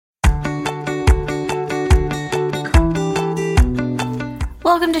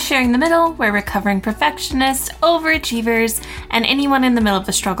Welcome to Sharing the Middle, where recovering perfectionists, overachievers, and anyone in the middle of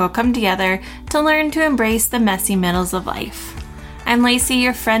the struggle come together to learn to embrace the messy middles of life. I'm Lacey,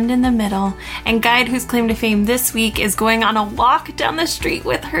 your friend in the middle, and guide whose claim to fame this week is going on a walk down the street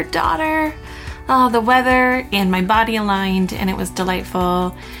with her daughter. Oh, the weather and my body aligned, and it was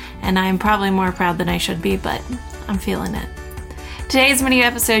delightful, and I'm probably more proud than I should be, but I'm feeling it. Today's mini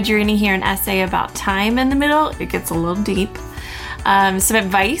episode, you're going to hear an essay about time in the middle. It gets a little deep. Some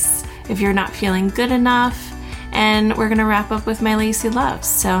advice if you're not feeling good enough, and we're going to wrap up with my Lacey Loves.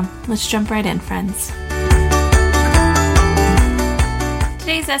 So let's jump right in, friends.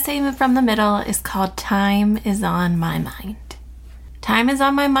 Today's essay from the middle is called Time is on My Mind. Time is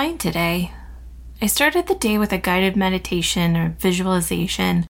on my mind today. I started the day with a guided meditation or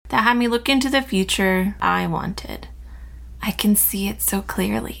visualization that had me look into the future I wanted. I can see it so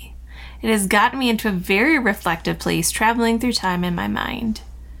clearly. It has gotten me into a very reflective place, traveling through time in my mind.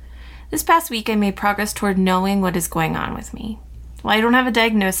 This past week, I made progress toward knowing what is going on with me. While I don't have a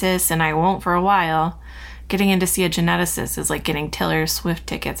diagnosis, and I won't for a while, getting in to see a geneticist is like getting Taylor Swift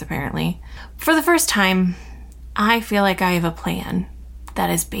tickets, apparently. For the first time, I feel like I have a plan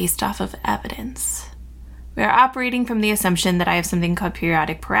that is based off of evidence. We are operating from the assumption that I have something called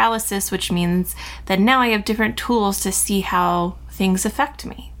periodic paralysis, which means that now I have different tools to see how things affect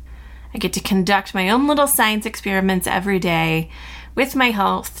me. I get to conduct my own little science experiments every day with my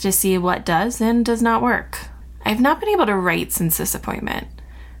health to see what does and does not work. I have not been able to write since this appointment.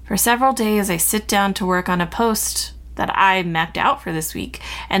 For several days, I sit down to work on a post that I mapped out for this week,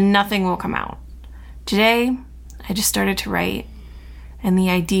 and nothing will come out. Today, I just started to write, and the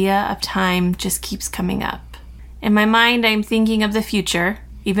idea of time just keeps coming up. In my mind, I'm thinking of the future,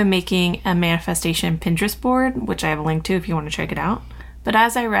 even making a manifestation Pinterest board, which I have a link to if you want to check it out. But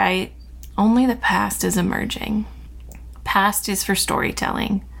as I write, only the past is emerging. Past is for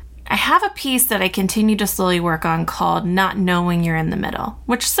storytelling. I have a piece that I continue to slowly work on called Not Knowing You're in the Middle,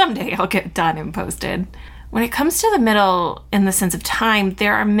 which someday I'll get done and posted. When it comes to the middle in the sense of time,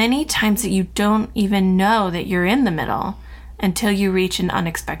 there are many times that you don't even know that you're in the middle until you reach an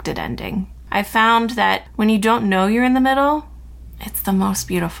unexpected ending. I found that when you don't know you're in the middle, it's the most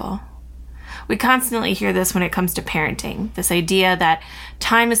beautiful. We constantly hear this when it comes to parenting, this idea that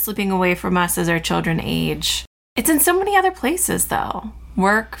time is slipping away from us as our children age. It's in so many other places, though.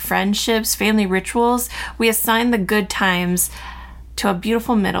 Work, friendships, family rituals. We assign the good times to a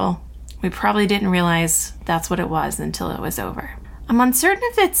beautiful middle. We probably didn't realize that's what it was until it was over. I'm uncertain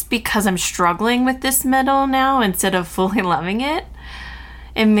if it's because I'm struggling with this middle now instead of fully loving it.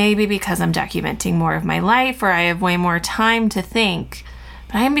 It may be because I'm documenting more of my life or I have way more time to think.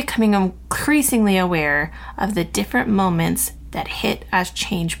 But I am becoming increasingly aware of the different moments that hit as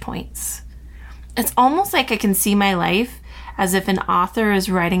change points. It's almost like I can see my life as if an author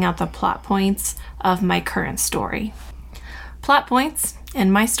is writing out the plot points of my current story. Plot points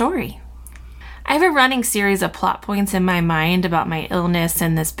in my story. I have a running series of plot points in my mind about my illness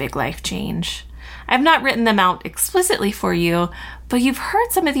and this big life change. I have not written them out explicitly for you, but you've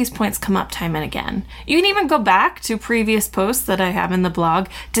heard some of these points come up time and again. You can even go back to previous posts that I have in the blog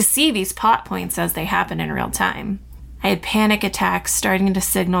to see these plot points as they happen in real time. I had panic attacks starting to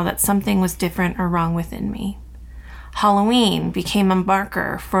signal that something was different or wrong within me. Halloween became a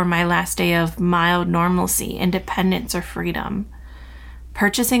marker for my last day of mild normalcy, independence, or freedom.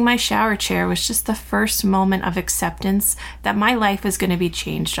 Purchasing my shower chair was just the first moment of acceptance that my life is going to be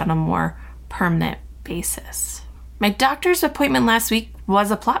changed on a more permanent basis. My doctor's appointment last week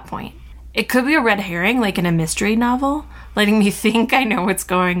was a plot point. It could be a red herring like in a mystery novel, letting me think I know what's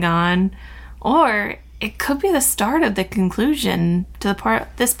going on, or it could be the start of the conclusion to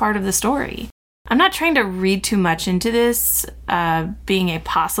this part of the story. I'm not trying to read too much into this being a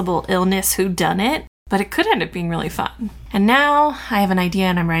possible illness whodunit, but it could end up being really fun. And now I have an idea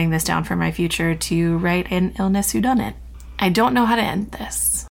and I'm writing this down for my future to write an illness whodunit. I don't know how to end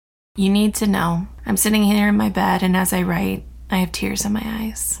this. You need to know. I'm sitting here in my bed, and as I write, I have tears in my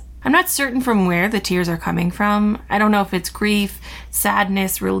eyes. I'm not certain from where the tears are coming from. I don't know if it's grief,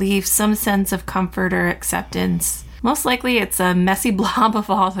 sadness, relief, some sense of comfort or acceptance. Most likely it's a messy blob of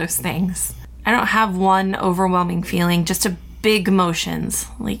all those things. I don't have one overwhelming feeling, just a big emotions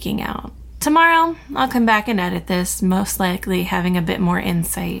leaking out. Tomorrow, I'll come back and edit this, most likely having a bit more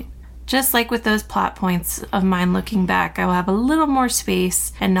insight. Just like with those plot points of mine looking back, I will have a little more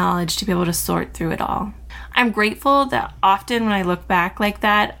space and knowledge to be able to sort through it all. I'm grateful that often when I look back like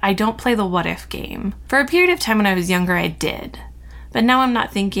that, I don't play the what if game. For a period of time when I was younger, I did. But now I'm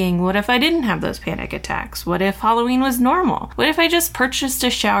not thinking, what if I didn't have those panic attacks? What if Halloween was normal? What if I just purchased a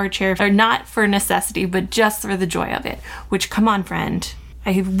shower chair, or not for necessity, but just for the joy of it? Which, come on, friend,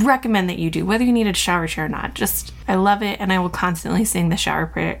 I recommend that you do, whether you need a shower chair or not. I love it, and I will constantly sing the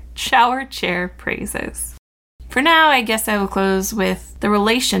shower chair praises. For now, I guess I will close with the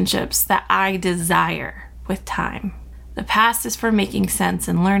relationships that I desire with time. The past is for making sense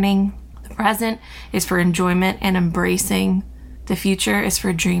and learning. The present is for enjoyment and embracing. The future is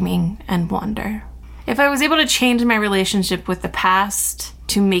for dreaming and wonder. If I was able to change my relationship with the past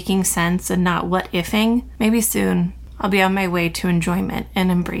to making sense and not what ifing, maybe soon I'll be on my way to enjoyment and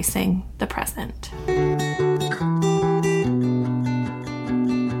embracing the present.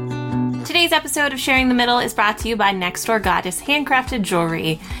 Today's episode of Sharing the Middle is brought to you by Next Door Goddess Handcrafted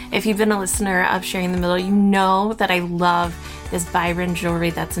Jewelry. If you've been a listener of Sharing the Middle, you know that I love this vibrant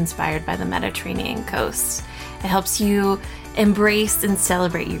jewelry that's inspired by the Mediterranean coast. It helps you embrace and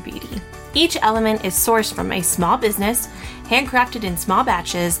celebrate your beauty. Each element is sourced from a small business, handcrafted in small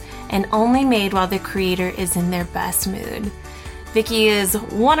batches, and only made while the creator is in their best mood. Vicki is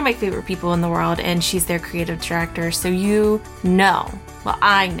one of my favorite people in the world, and she's their creative director, so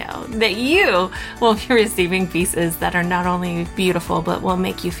I know that you will be receiving pieces that are not only beautiful, but will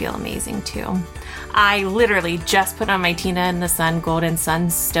make you feel amazing too. I literally just put on my Tina in the Sun Golden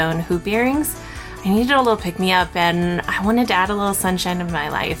Sunstone hoop earrings. I needed a little pick-me-up, and I wanted to add a little sunshine in my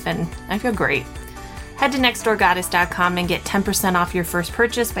life, and I feel great. Head to nextdoorgoddess.com and get 10% off your first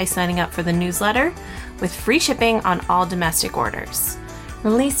purchase by signing up for the newsletter with free shipping on all domestic orders.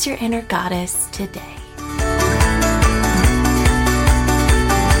 Release your inner goddess today.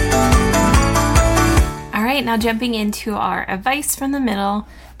 All right, now jumping into our advice from the middle.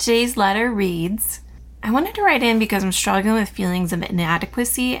 Today's letter reads, I wanted to write in because I'm struggling with feelings of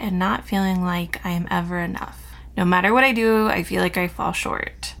inadequacy and not feeling like I am ever enough. No matter what I do, I feel like I fall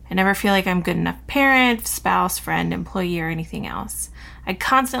short. I never feel like I'm good enough parent, spouse, friend, employee, or anything else. I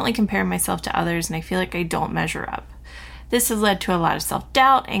constantly compare myself to others and I feel like I don't measure up. This has led to a lot of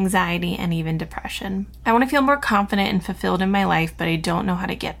self-doubt, anxiety, and even depression. I want to feel more confident and fulfilled in my life, but I don't know how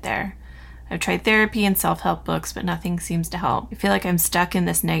to get there. I've tried therapy and self-help books, but nothing seems to help. I feel like I'm stuck in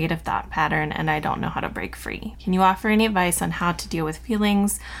this negative thought pattern and I don't know how to break free. Can you offer any advice on how to deal with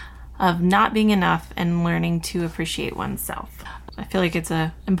feelings of not being enough and learning to appreciate oneself? I feel like it's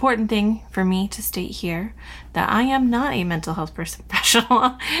an important thing for me to state here that I am not a mental health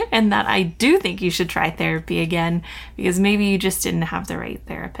professional and that I do think you should try therapy again because maybe you just didn't have the right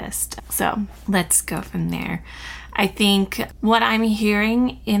therapist. So let's go from there. I think what I'm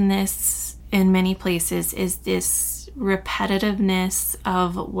hearing in many places is this repetitiveness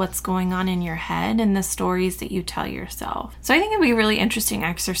of what's going on in your head and the stories that you tell yourself. So I think it'd be a really interesting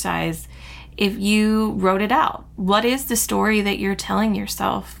exercise if you wrote it out. What is the story that you're telling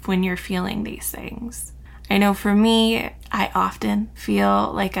yourself when you're feeling these things? I know for me, I often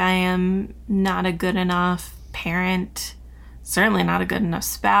feel like I am not a good enough parent, certainly not a good enough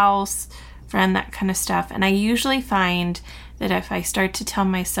spouse, friend, that kind of stuff. And I usually find that if I start to tell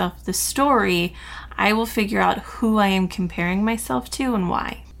myself the story, I will figure out who I am comparing myself to and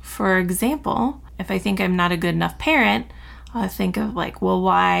why. For example, if I think I'm not a good enough parent, I'll think of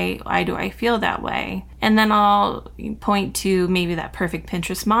why do I feel that way? And then I'll point to maybe that perfect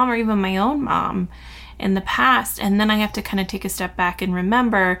Pinterest mom or even my own mom in the past. And then I have to kind of take a step back and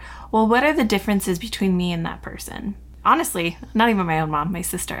remember, what are the differences between me and that person? Honestly, not even my own mom, my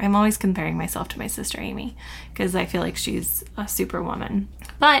sister. I'm always comparing myself to my sister, Amy, because I feel like she's a superwoman.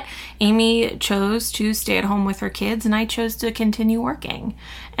 But Amy chose to stay at home with her kids, and I chose to continue working.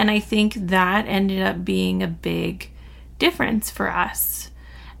 And I think that ended up being a big difference for us.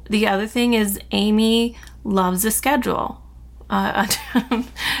 The other thing is Amy loves a schedule.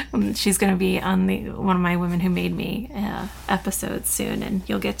 She's going to be on one of my Women Who Made Me episodes soon, and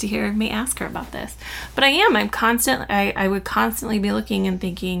you'll get to hear me ask her about this. But I would constantly be looking and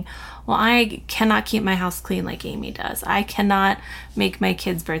thinking, I cannot keep my house clean like Amy does. I cannot make my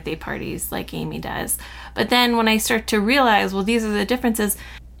kids' birthday parties like Amy does. But then when I start to realize, these are the differences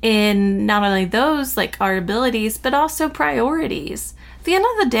in not only those, our abilities, but also priorities. At the end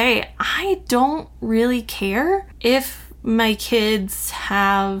of the day, I don't really care if my kids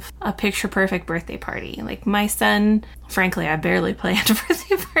have a picture-perfect birthday party. My son, frankly, I barely planned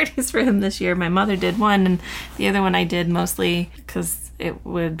birthday parties for him this year. My mother did one, and the other one I did mostly because it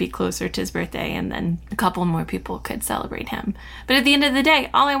would be closer to his birthday, and then a couple more people could celebrate him. But at the end of the day,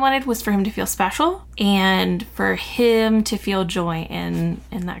 all I wanted was for him to feel special and for him to feel joy in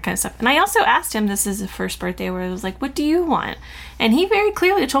that kind of stuff. And I also asked him, this is his first birthday, where I was like, what do you want? And he very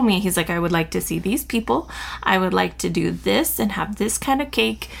clearly told me, he's like, I would like to see these people. I would like to do this and have this kind of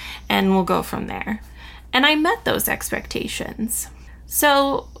cake, and we'll go from there. And I met those expectations.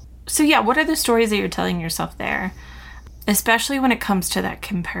 So yeah, what are the stories that you're telling yourself there? especially when it comes to that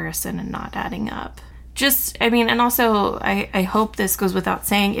comparison and not adding up. And also I hope this goes without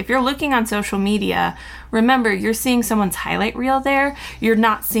saying, if you're looking on social media, remember you're seeing someone's highlight reel there. You're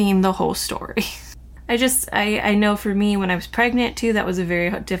not seeing the whole story. I know for me, when I was pregnant too, that was a very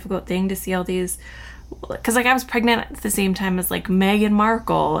difficult thing to see all these, because I was pregnant at the same time as Meghan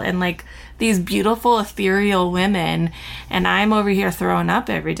Markle and these beautiful ethereal women, and I'm over here throwing up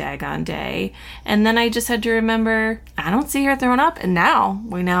every daggone day. And then I just had to remember, I don't see her throwing up, and now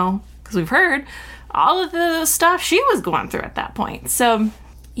we know, because we've heard all of the stuff she was going through at that point. So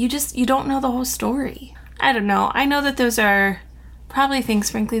you don't know the whole story. I don't know. I know that those are probably things,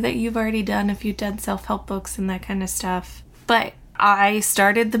 frankly, that you've already done if you've done self-help books and that kind of stuff. But I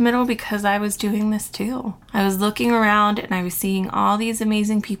started the middle because I was doing this too. I was looking around and I was seeing all these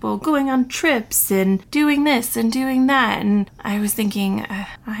amazing people going on trips and doing this and doing that. And I was thinking,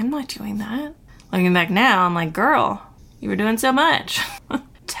 I'm not doing that. Looking back now, I'm like, girl, you were doing so much.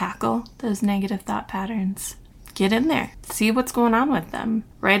 Tackle those negative thought patterns. Get in there. See what's going on with them.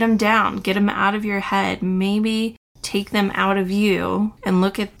 Write them down. Get them out of your head. Maybe take them out of you and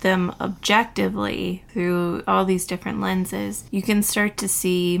look at them objectively through all these different lenses. You can start to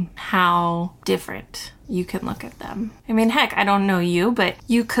see how different you can look at them. I mean, heck, I don't know you, but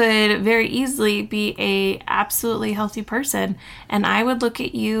you could very easily be a absolutely healthy person, and I would look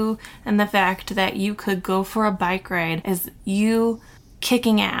at you and the fact that you could go for a bike ride as you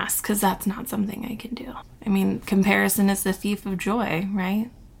kicking ass, because that's not something I can do. I mean, comparison is the thief of joy, right?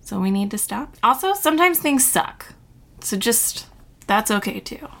 So we need to stop. Also, sometimes things suck. So that's okay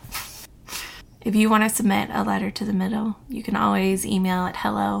too. If you want to submit a letter to the middle, you can always email at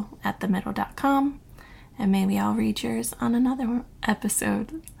hello@themiddle.com, and maybe I'll read yours on another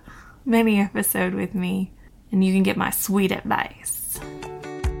mini episode with me, and you can get my sweet advice.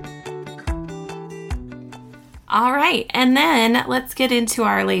 All right, and then let's get into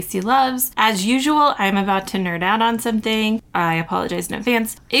our Lacey Loves. As usual, I'm about to nerd out on something. I apologize in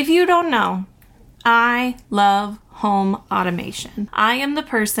advance. If you don't know, I love home automation. I am the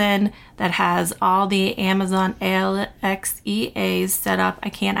person that has all the Amazon Alexas set up. I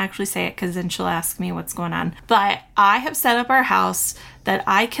can't actually say it because then she'll ask me what's going on. But I have set up our house that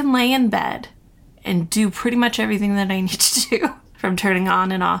I can lay in bed and do pretty much everything that I need to do. From turning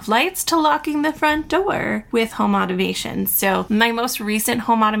on and off lights to locking the front door with home automation. So my most recent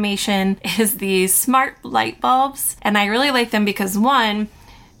home automation is the smart light bulbs. And I really like them because, one,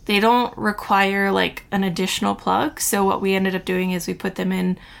 they don't require an additional plug. So what we ended up doing is we put them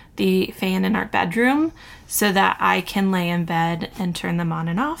in the fan in our bedroom so that I can lay in bed and turn them on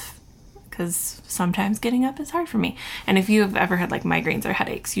and off, because sometimes getting up is hard for me. And if you have ever had migraines or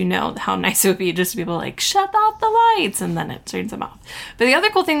headaches, you know how nice it would be just to be able to shut off the lights, and then it turns them off. But the other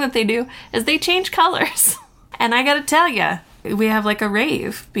cool thing that they do is they change colors. And I gotta tell you, we have a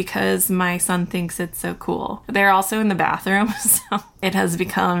rave because my son thinks it's so cool. They're also in the bathroom, so it has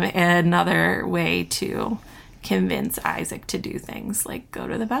become another way to convince Isaac to do things like go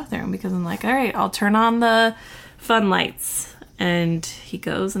to the bathroom, because I'm like, all right, I'll turn on the fun lights. And he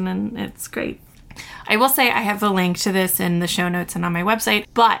goes, and then it's great. I will say I have a link to this in the show notes and on my website,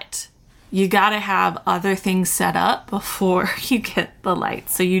 but you gotta have other things set up before you get the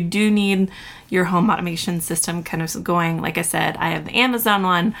lights. So you do need your home automation system kind of going. Like I said, I have the Amazon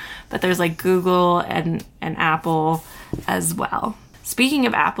one, but there's Google and Apple as well. Speaking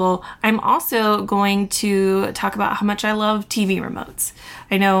of Apple, I'm also going to talk about how much I love TV remotes.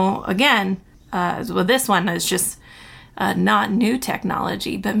 I know, again, this one is just not new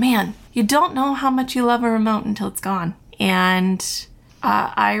technology, but man, you don't know how much you love a remote until it's gone. And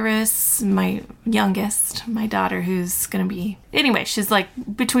Iris, my youngest, my daughter, who's gonna be, anyway, she's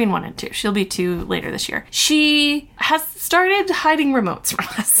between 1 and 2. She'll be 2 later this year. She has started hiding remotes from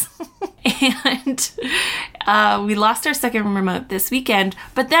us. And we lost our second remote this weekend,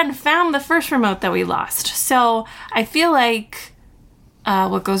 but then found the first remote that we lost. So I feel like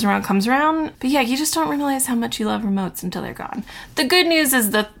what goes around comes around. But yeah, you just don't realize how much you love remotes until they're gone. The good news is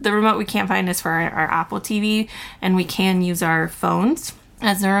that the remote we can't find is for our Apple TV, and we can use our phones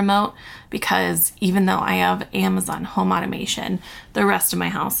as a remote, because even though I have Amazon home automation, the rest of my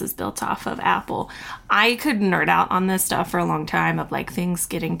house is built off of Apple. I could nerd out on this stuff for a long time of things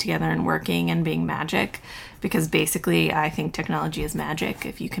getting together and working and being magic, because basically I think technology is magic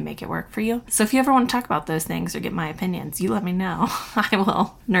if you can make it work for you. So if you ever want to talk about those things or get my opinions, you let me know. I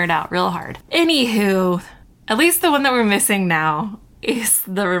will nerd out real hard. Anywho, at least the one that we're missing now is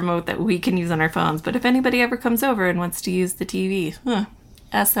the remote that we can use on our phones. But if anybody ever comes over and wants to use the TV,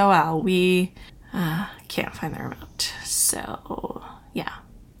 SOL, we can't find the remote. So yeah,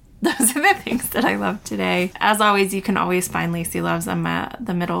 those are the things that I love today. As always, you can always find Lacey Loves on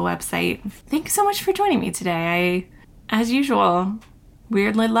the Middle website. Thank you so much for joining me today. As usual,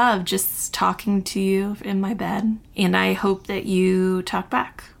 weirdly love just talking to you in my bed. And I hope that you talk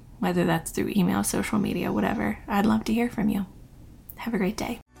back, whether that's through email, social media, whatever. I'd love to hear from you. Have a great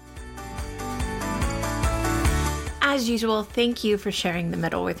day. As usual, thank you for sharing The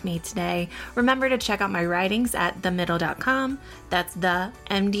Middle with me today. Remember to check out my writings at themiddle.com. That's themddl.com.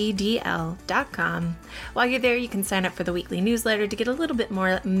 While you're there, you can sign up for the weekly newsletter to get a little bit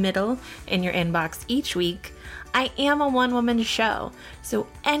more middle in your inbox each week. I am a one-woman show, so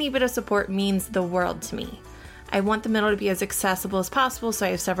any bit of support means the world to me. I want The Middle to be as accessible as possible, so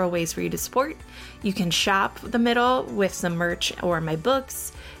I have several ways for you to support. You can shop The Middle with some merch or my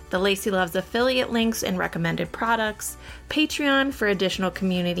books, the Lacey Loves affiliate links and recommended products, Patreon for additional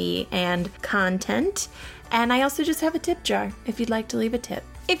community and content, and I also just have a tip jar if you'd like to leave a tip.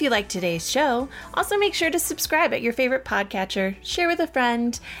 If you like today's show, also make sure to subscribe at your favorite podcatcher, share with a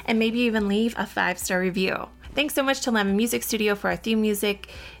friend, and maybe even leave a 5-star review. Thanks so much to Lemon Music Studio for our theme music.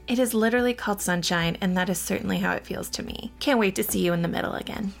 It is literally called Sunshine, and that is certainly how it feels to me. Can't wait to see you in the middle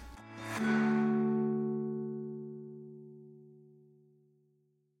again.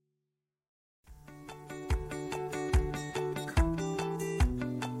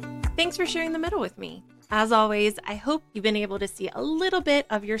 Thanks for sharing The Middle with me. As always, I hope you've been able to see a little bit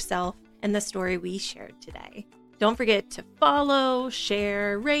of yourself in the story we shared today. Don't forget to follow,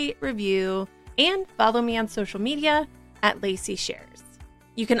 share, rate, review, and follow me on social media at Lacey Shares.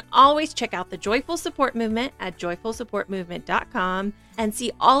 You can always check out the Joyful Support Movement at joyfulsupportmovement.com and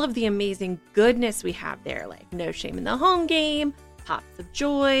see all of the amazing goodness we have there, like No Shame in the Home Game, Pops of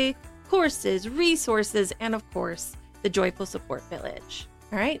Joy, courses, resources, and of course, the Joyful Support Village.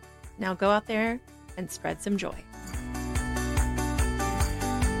 All right, now go out there and spread some joy.